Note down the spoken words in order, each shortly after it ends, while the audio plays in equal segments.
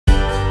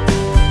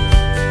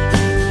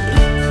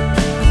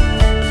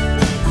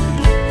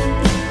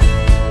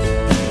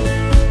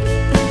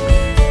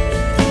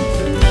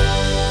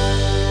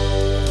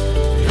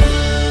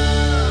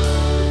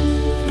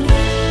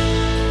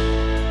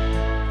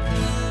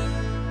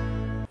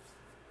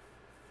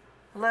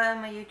Hello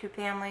my YouTube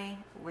family,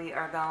 we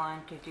are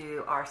going to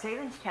do our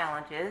savings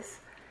challenges.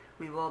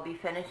 We will be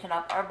finishing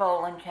up our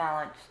bowling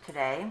challenge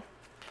today,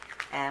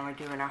 and we're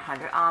doing our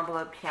 100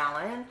 envelope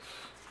challenge,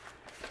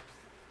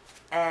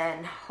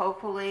 and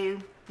hopefully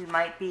we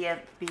might be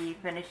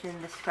finishing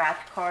the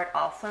scratch card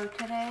also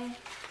today.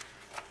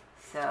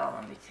 So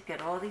let me just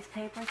get all these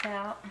papers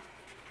out.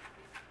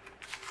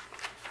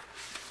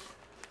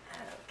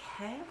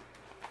 Okay,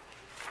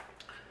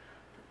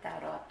 put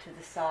that off to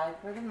the side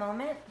for the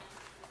moment.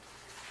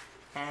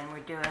 And we're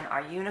doing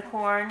our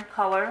unicorn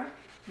color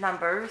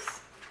numbers.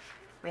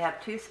 We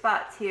have 2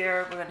 spots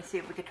here. We're going to see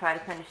if we can try to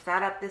finish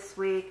that up this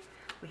week.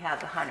 We have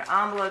the 100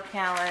 envelope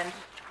challenge,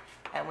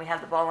 and we have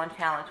the bowling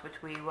challenge,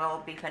 which we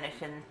will be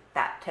finishing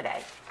that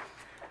today.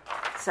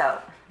 So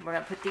we're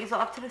going to put these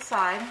off to the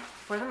side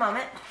for the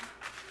moment,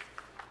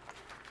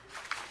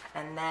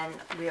 and then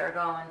we are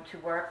going to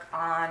work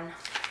on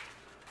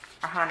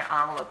our 100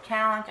 envelope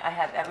challenge. I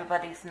have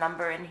everybody's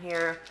number in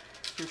here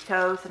who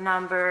chose the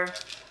number.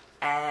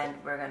 And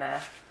we're gonna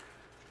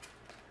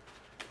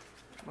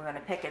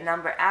pick a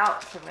number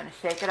out. So we're gonna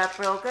shake it up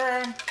real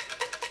good,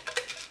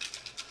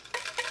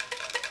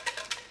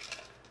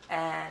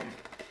 and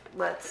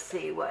let's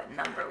see what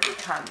number we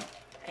come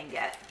and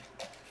get.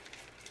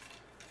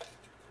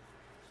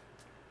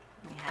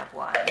 We have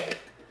 1.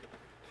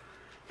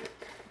 We'll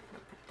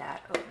put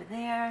that over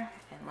there,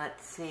 and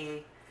let's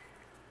see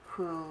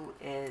who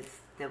is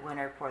the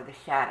winner for the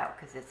shout out,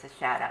 because it's a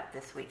shout out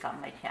this week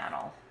on my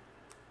channel.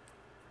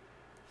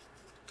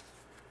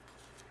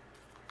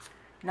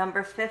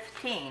 Number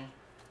 15.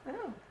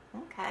 Ooh,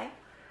 okay.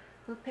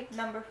 Who picked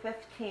number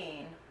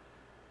 15?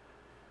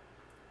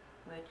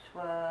 Which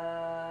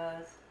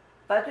was...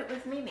 Budget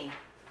was Mimi.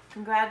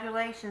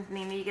 Congratulations,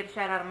 Mimi. You get a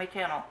shout out on my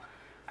channel.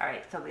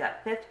 Alright, so we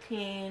got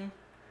 15.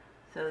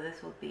 So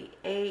this will be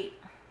 8.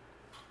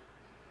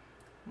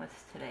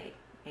 What's today?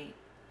 8,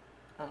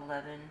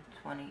 11,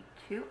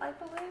 22, I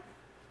believe.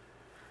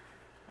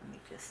 Let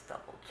me just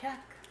double check.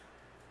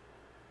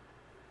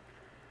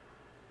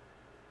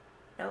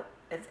 Nope,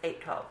 it's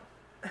 8/12.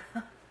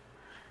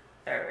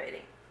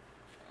 Alrighty.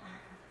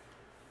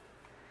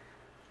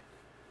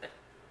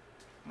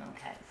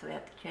 Okay, so we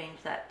have to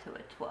change that to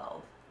a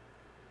 12.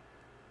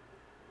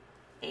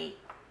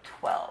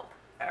 8/12.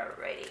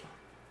 Alrighty.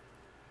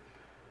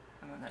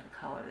 And we're going to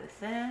color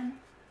this in.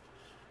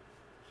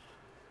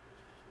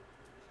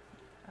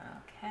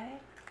 Okay.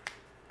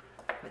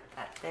 Put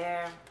that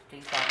there.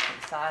 These off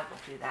to the side.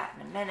 We'll do that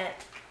in a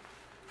minute.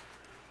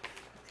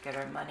 Get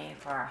our money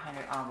for our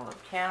 100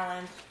 envelope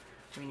challenge.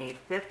 We need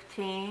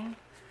 15.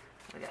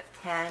 We got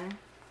 10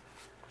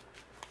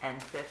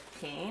 and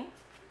 15.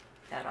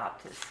 That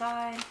off to the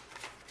side.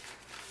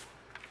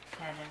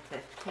 10 and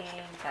 15.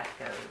 That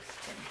goes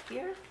in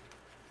here.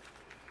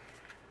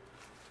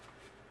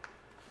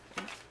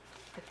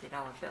 $50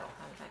 bill.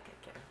 How did that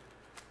get there?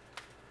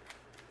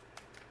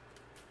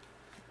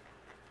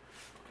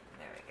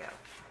 There we go.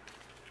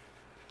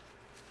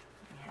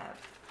 We have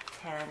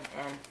 10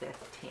 and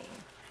 15.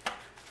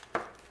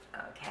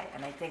 Okay,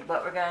 and I think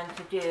what we're going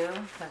to do,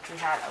 since we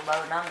had a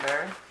low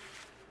number,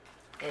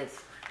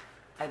 is,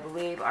 I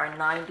believe our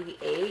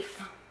 98,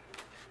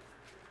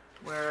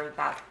 we're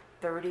about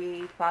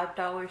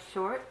 $35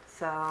 short,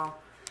 so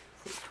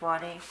see,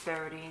 20,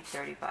 30,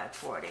 35,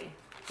 40,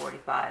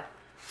 45,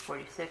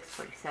 46,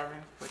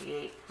 47,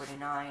 48,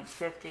 49,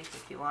 50,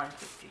 51,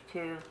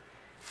 52,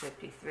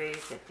 53,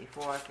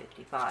 54,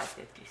 55,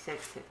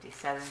 56,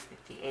 57,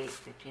 58,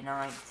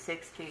 59,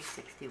 60,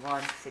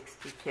 61,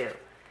 62.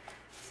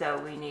 So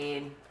we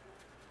need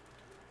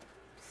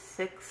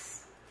 $36.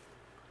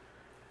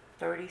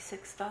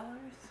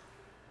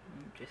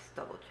 Just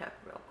double check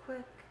real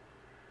quick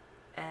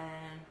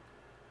and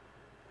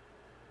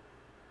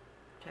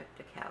check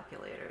the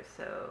calculator.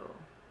 So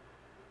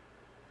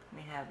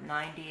we have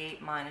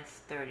 98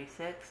 minus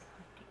 36.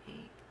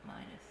 98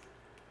 minus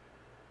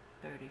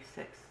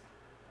 36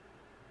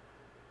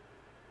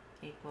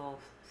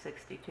 equals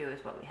 62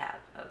 is what we have.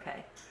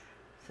 Okay.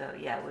 So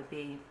yeah, it would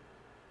be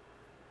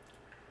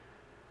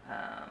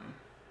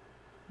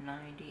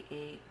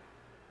 98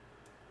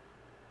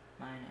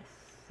 minus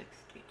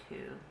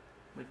 62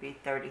 would be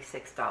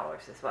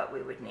 $36 is what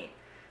we would need.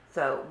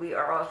 So we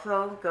are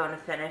also going to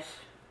finish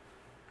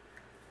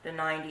the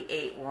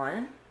 98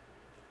 one.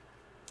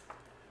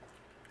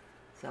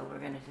 So we're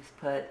going to just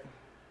put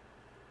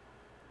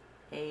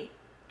 8,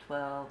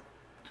 12,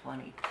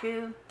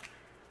 22.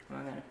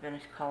 We're going to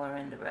finish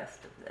coloring the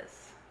rest of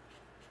this.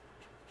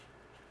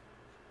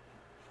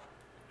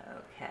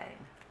 Okay.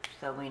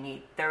 So we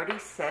need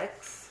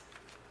 36.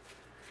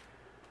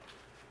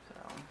 So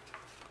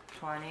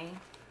 20,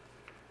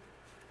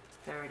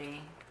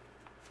 30,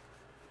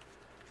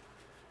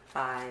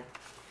 5,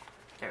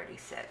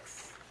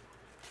 36.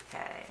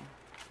 Okay.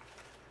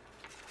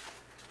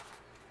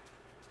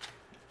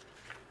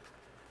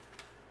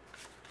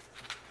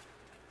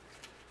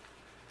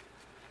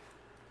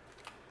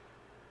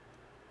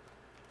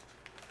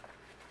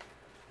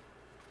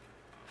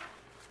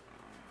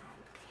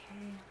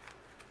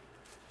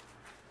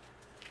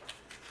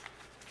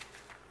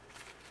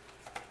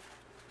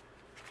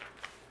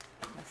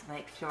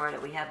 make sure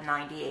that we have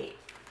 98.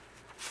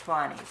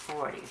 20,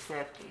 40,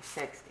 50,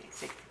 60,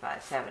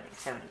 65, 70,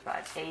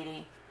 75,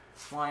 80,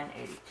 1,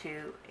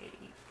 82,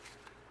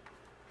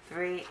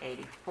 83,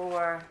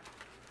 84,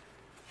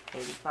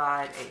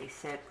 85,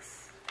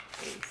 86,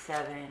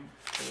 87,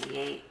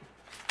 88,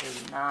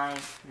 89,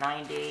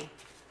 90,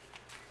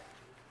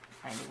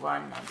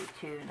 91,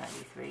 92,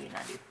 93,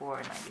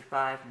 94,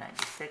 95,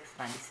 96,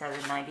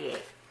 97,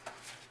 98.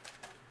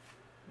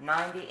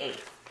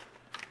 98.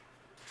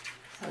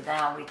 So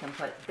now we can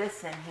put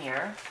this in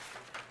here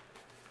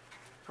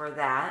for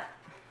that.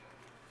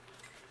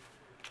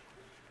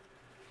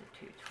 The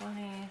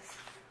 220s.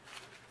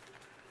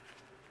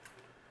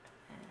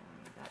 And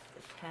we got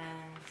the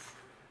 10s.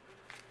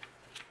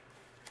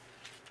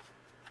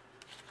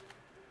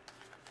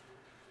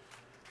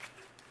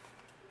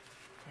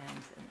 And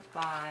the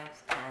 5s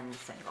and the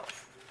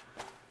singles.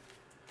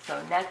 So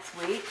next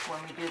week, when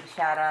we do the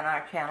shout out on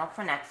our channel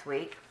for next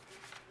week,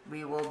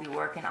 we will be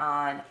working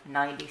on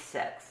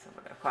 96. So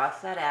we're going to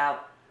cross that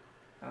out,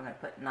 and we're going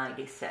to put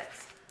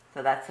 96.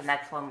 So that's the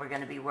next one we're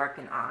going to be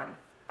working on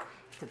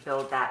to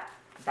build that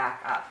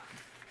back up.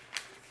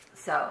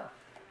 So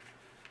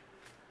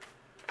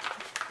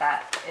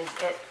that is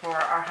it for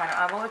our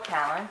 100 envelope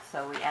challenge.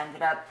 So we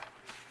ended up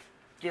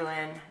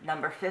doing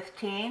number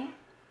 15,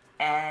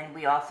 and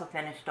we also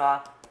finished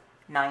off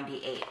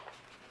 98.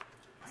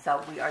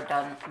 So we are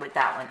done with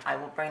that one. I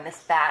will bring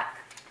this back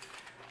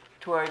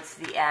towards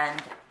the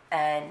end,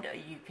 and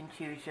you can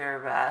choose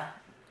your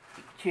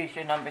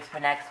numbers for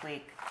next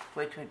week,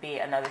 which would be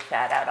another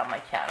shout out on my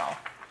channel.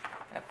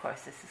 And of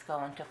course, this is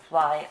going to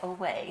fly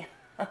away.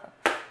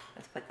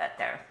 Let's put that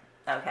there.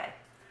 Okay.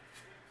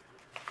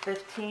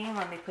 15,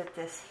 let me put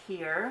this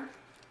here,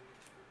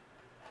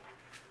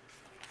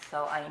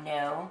 so I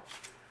know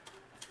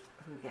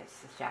who gets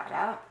the shout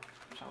out.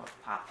 So we'll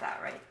pop that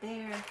right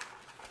there.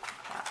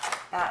 Pop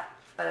like that.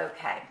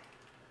 Okay.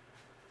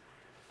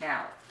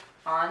 Now,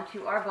 on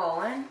to our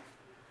bowling.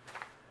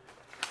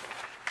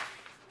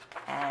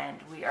 And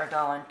we are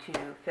going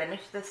to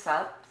finish this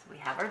up. So we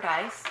have our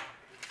dice.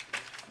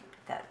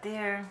 Put that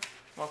there.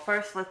 Well,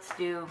 first let's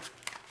do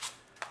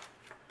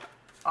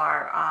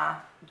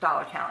our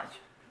dollar challenge.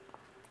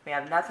 We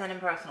have nothing in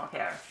personal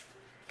care.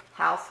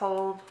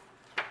 Household,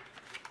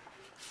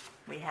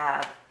 we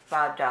have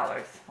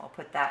 $5. We'll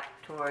put that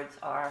towards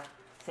our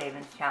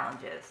savings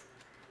challenges.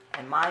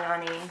 And my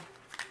money,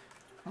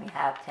 we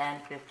have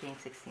 10, 15,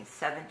 16,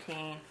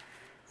 17.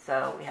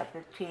 So we have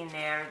 15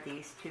 there.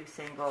 These two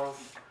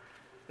singles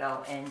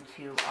go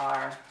into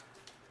our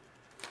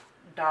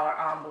dollar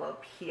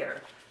envelope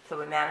here. So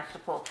we managed to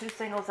pull two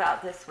singles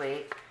out this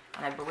week,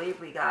 and I believe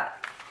we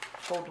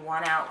pulled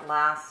one out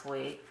last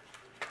week.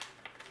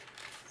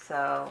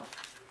 So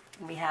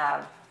we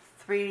have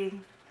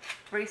three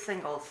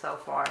singles so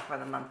far for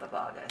the month of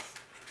August,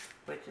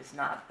 which is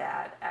not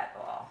bad at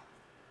all.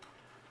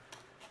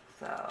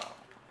 So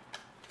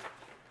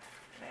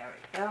there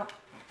we go.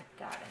 Put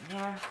that in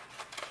there.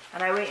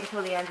 And I wait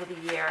until the end of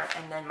the year,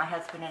 and then my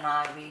husband and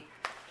I, we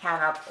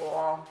count up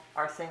all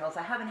our singles.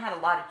 I haven't had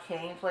a lot of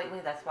change lately.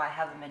 That's why I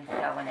haven't been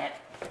showing it.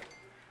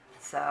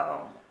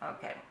 So,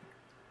 okay.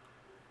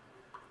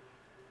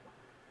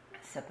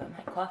 Sip of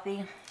my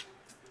coffee.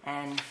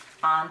 And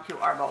on to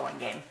our bowling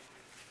game.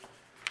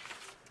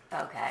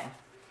 Okay.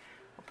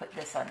 We'll put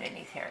this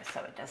underneath here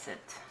so it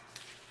doesn't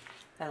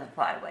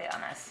fly away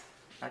on us.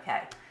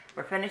 Okay.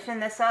 We're finishing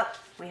this up.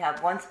 We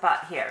have one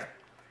spot here.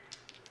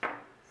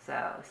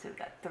 So we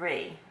got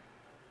 3,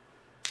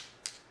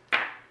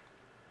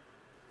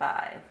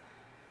 5,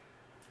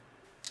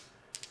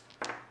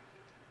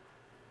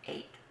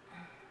 8,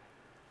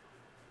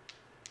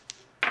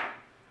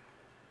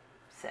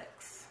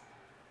 6,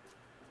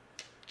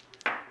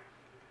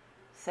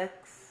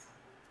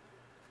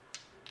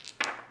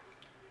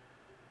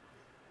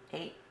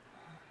 8,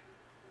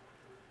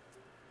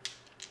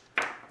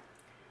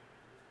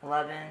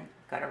 11,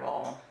 gotta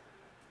roll,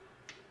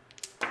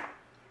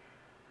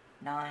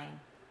 9,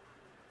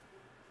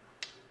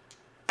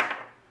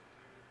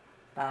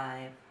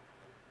 5,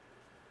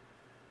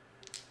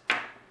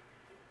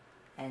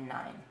 and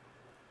 9.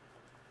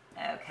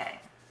 Okay,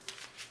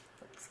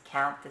 let's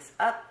count this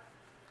up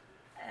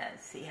and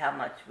see how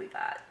much we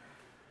got.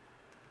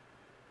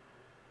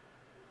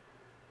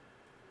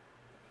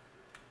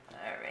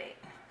 Alright,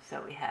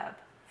 so we have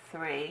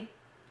 3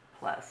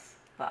 plus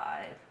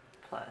 5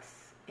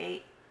 plus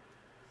 8,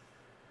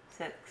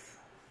 6,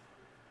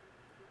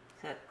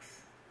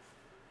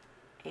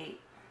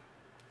 8,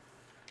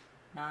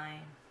 9,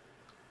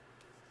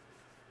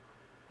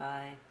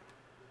 5,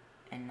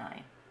 and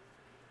 9.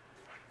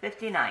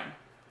 59.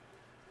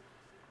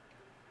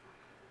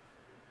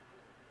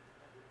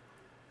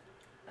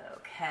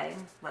 Okay,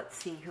 let's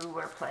see who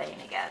we're playing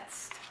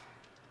against.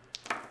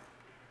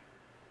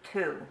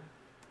 2,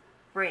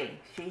 3.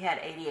 She had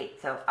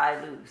 88, so I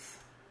lose.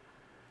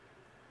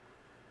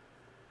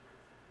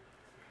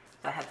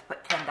 So I have to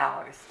put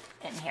 $10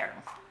 in here.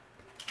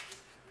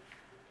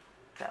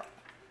 So,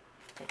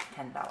 take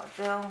a $10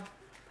 bill,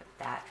 put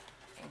that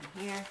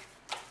in here.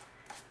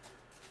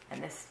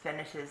 And this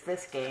finishes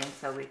this game,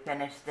 so we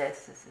finish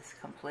this. This is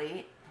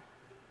complete.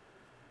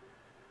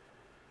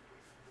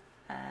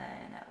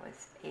 And that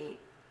was 8,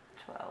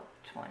 12,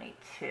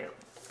 22.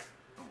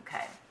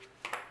 Okay.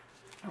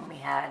 And we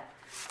had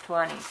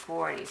 20,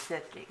 40,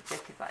 50,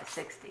 55,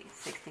 60,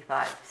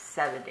 65,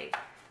 70.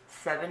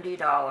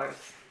 $70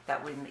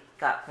 that we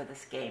got for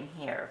this game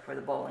here, for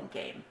the bowling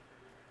game.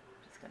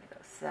 Just going to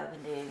go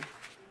 70.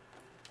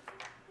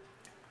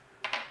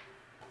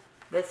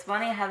 This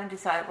money, I haven't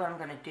decided what I'm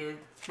going to do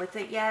with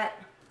it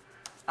yet.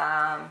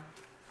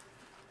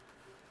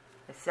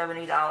 It's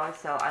 $70,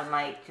 so I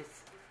might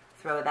just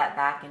throw that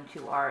back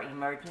into our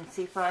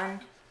emergency fund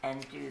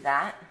and do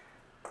that.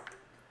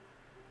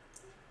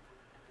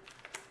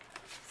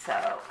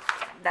 So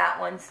that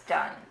one's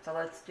done. So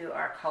let's do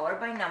our color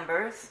by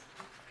numbers.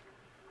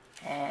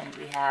 And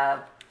we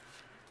have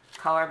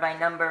color by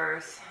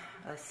numbers.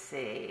 Let's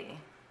see.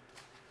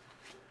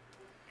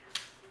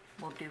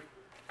 We'll do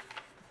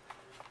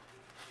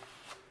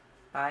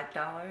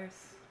 $5.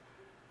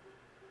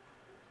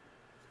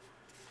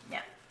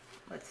 Yeah,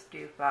 let's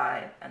do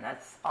 5, and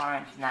that's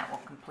orange, and that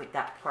will complete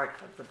that part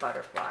of the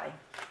butterfly.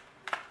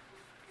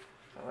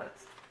 So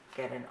let's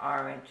get an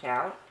orange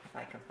out, if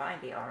I can find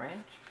the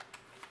orange.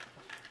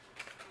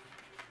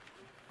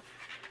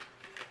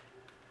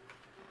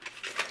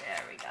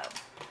 There we go.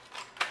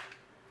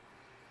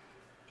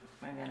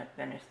 We're going to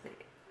finish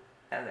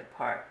the other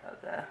part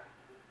of the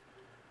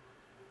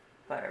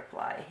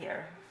butterfly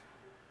here.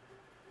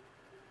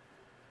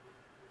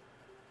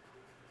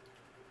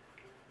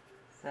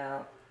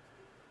 So,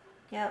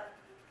 yep,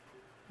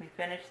 we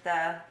finished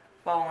the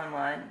bowling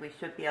one. We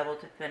should be able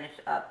to finish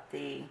up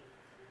the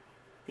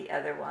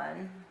other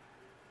one.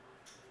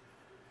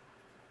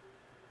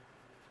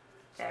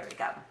 There we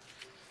go.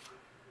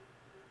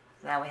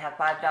 So now we have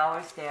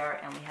 $5 there,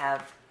 and we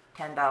have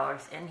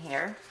 $10 in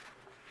here.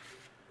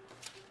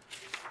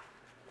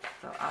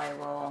 So I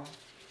will,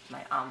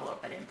 my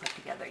envelope I didn't put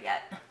together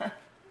yet.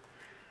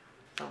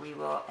 So we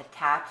will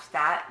attach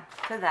that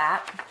to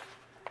that.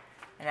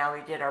 And now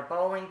we did our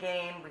bowling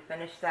game, we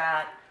finished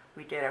that.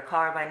 We did our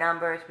color by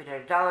numbers, we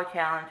did a dollar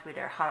challenge, we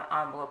did our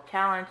envelope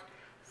challenge.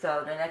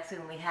 So the next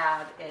thing we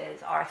have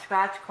is our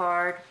scratch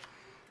card,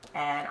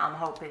 and I'm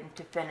hoping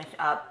to finish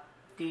up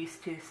these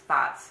 2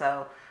 spots.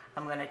 So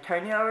I'm going to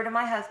turn you over to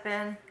my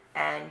husband,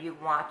 and you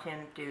watch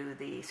him do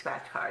the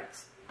scratch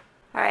cards.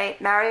 All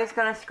right, Mario's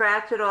going to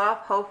scratch it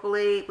off.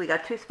 Hopefully, we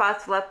got 2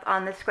 spots left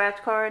on the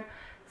scratch card,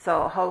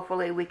 so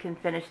hopefully we can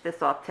finish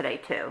this off today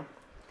too.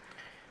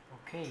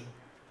 Okay.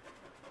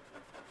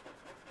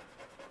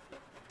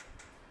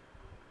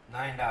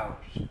 $9.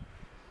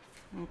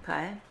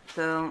 Okay,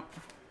 so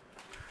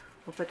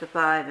we'll put the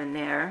 5 in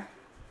there,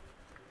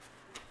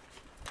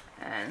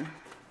 and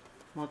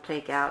we'll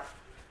take out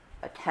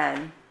a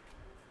 10.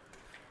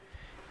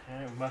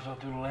 Alright, we might as well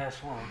do the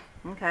last one.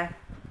 Okay.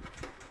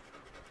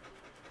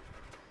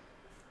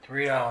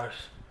 $3.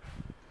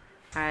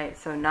 Alright,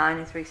 so 9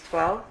 and 3 is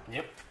 12.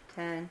 Yep.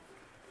 10.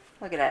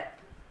 Look at that.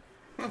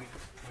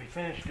 We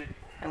finished it.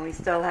 And we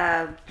still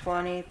have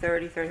 20,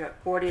 30, 30,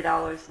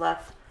 $40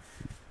 left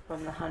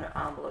from the 100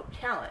 envelope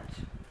challenge.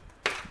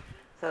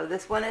 So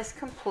this one is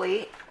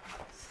complete.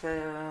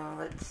 So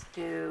let's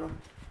do,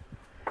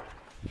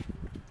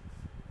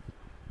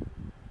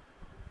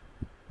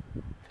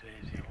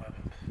 Today's the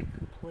 11th.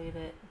 complete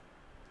it.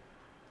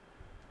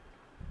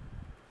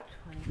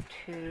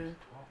 22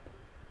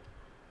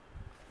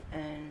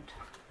 and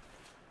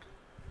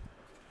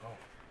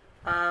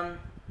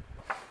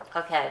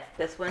okay,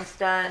 this one's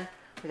done.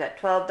 We got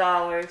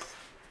 $12.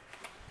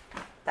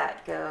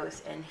 That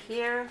goes in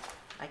here.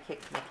 I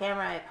kicked my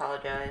camera, I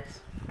apologize.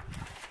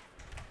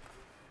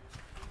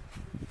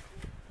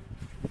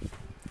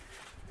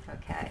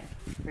 Okay,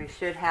 we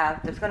should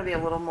have, there's going to be a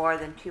little more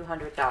than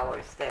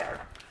 $200 there.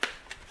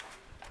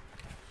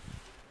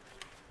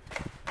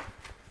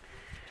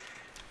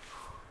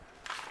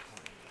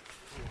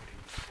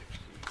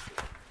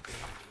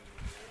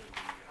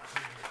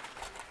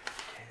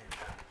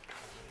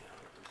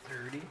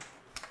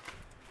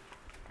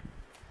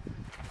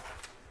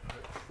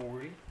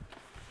 $40,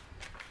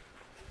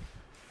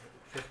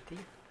 50,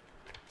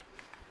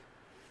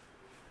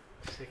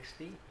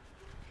 60,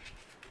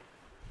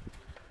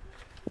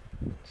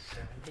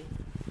 70,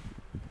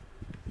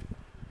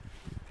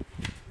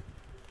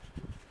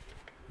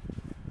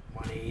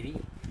 180,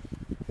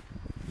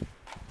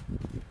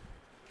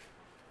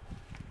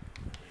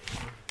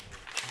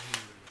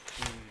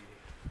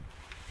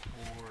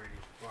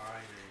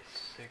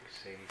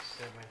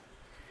 87,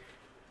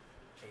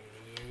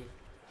 88,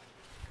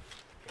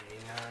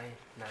 89,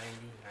 90,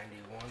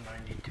 91,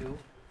 92.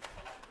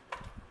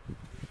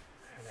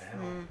 How the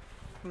hell?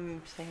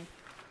 Same.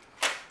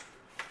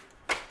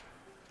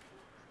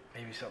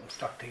 Maybe something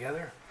stuck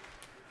together.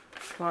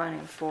 20,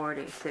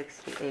 40,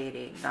 60,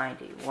 80,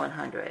 90,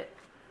 100,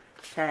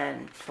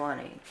 10,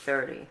 20,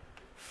 30,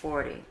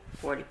 40,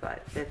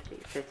 45, 50,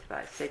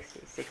 55, 60,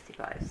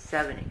 65,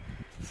 70,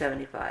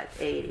 75,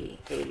 80,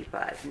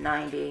 85,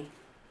 90,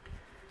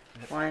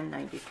 1,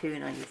 92,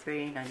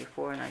 93,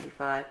 94,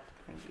 95,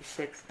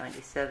 96,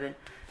 97,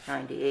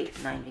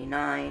 98,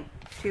 99,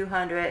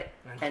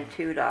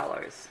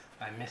 $202.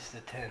 I missed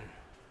the 10.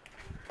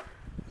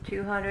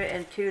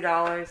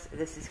 $202.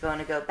 This is going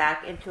to go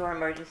back into our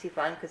emergency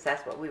fund because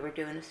that's what we were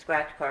doing the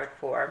scratch card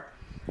for.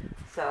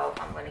 So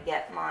I'm going to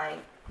get my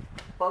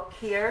book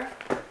here.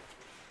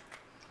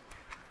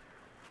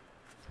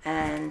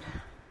 And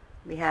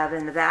we have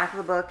in the back of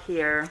the book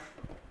here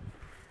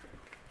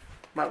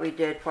what we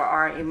did for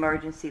our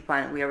emergency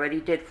fund. We already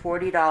did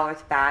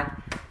 $40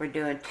 back. We're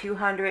doing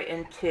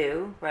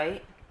 202,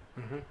 right?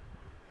 Mm-hmm.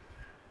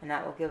 And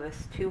that will give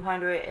us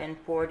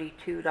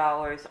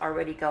 $242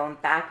 already going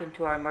back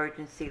into our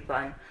emergency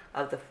fund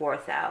of the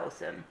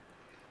 $4,000.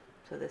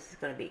 So this is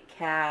going to be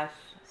cash,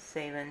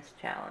 savings,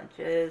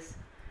 challenges,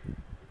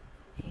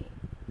 8,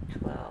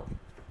 12,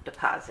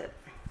 deposit.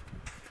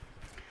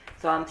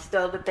 So I'm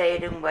still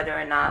debating whether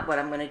or not what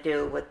I'm going to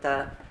do with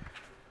the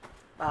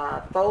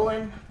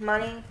bowling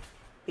money,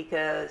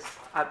 because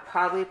I'd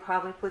probably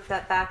put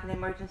that back in the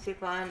emergency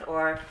fund,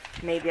 or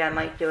maybe I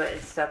might do it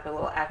and stuff a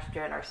little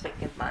extra in our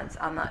sinking funds.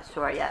 I'm not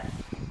sure yet.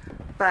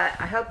 But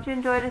I hope you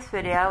enjoyed this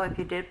video. If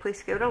you did,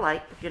 please give it a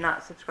like. If you're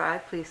not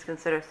subscribed, please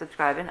consider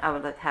subscribing. I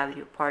would like to have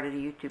you part of the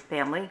YouTube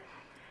family.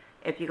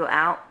 If you go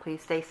out,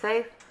 please stay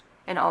safe,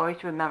 and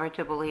always remember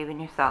to believe in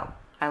yourself.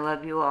 I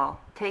love you all.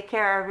 Take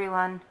care,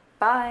 everyone.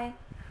 Bye.